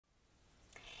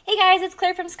guys, it's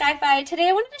Claire from SkyFi. Today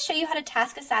I wanted to show you how to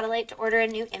task a satellite to order a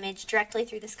new image directly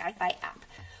through the SkyFi app.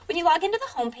 When you log into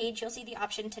the home page, you'll see the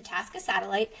option to task a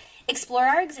satellite, explore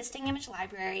our existing image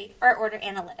library, or order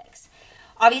analytics.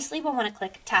 Obviously, we'll want to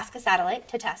click Task a Satellite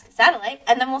to task a satellite,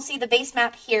 and then we'll see the base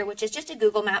map here, which is just a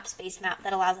Google Maps base map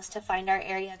that allows us to find our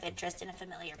area of interest in a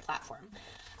familiar platform.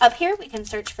 Up here, we can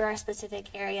search for our specific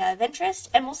area of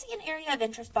interest, and we'll see an area of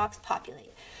interest box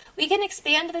populate. We can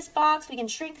expand this box, we can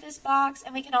shrink this box,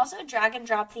 and we can also drag and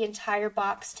drop the entire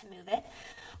box to move it.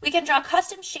 We can draw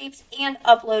custom shapes and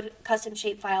upload custom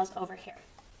shape files over here.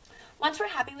 Once we're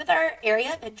happy with our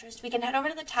area of interest, we can head over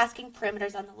to the tasking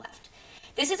parameters on the left.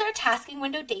 This is our tasking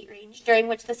window date range during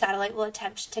which the satellite will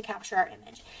attempt to capture our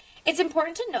image. It's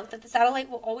important to note that the satellite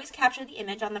will always capture the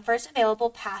image on the first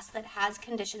available pass that has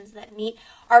conditions that meet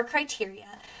our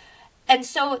criteria. And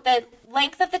so the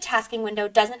length of the tasking window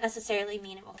doesn't necessarily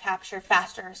mean it will capture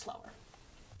faster or slower.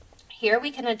 Here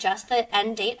we can adjust the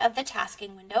end date of the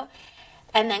tasking window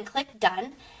and then click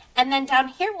Done. And then down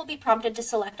here we'll be prompted to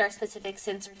select our specific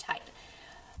sensor type.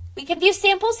 We can view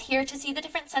samples here to see the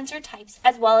different sensor types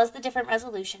as well as the different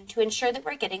resolution to ensure that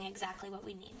we're getting exactly what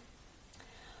we need.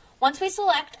 Once we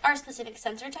select our specific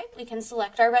sensor type, we can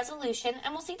select our resolution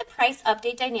and we'll see the price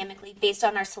update dynamically based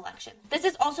on our selection. This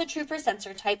is also true for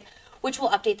sensor type, which will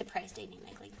update the price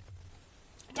dynamically.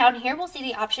 Down here, we'll see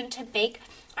the option to make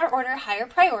our order higher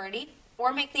priority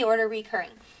or make the order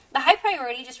recurring. The high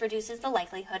priority just reduces the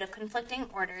likelihood of conflicting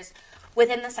orders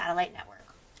within the satellite network.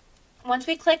 Once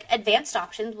we click Advanced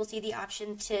Options, we'll see the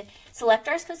option to select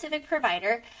our specific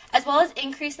provider, as well as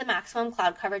increase the maximum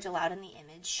cloud coverage allowed in the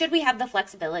image, should we have the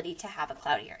flexibility to have a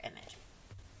cloudier image.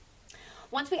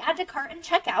 Once we add to cart and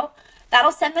check out,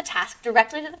 that'll send the task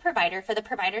directly to the provider for the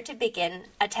provider to begin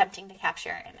attempting to capture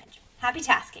our image. Happy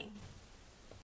tasking!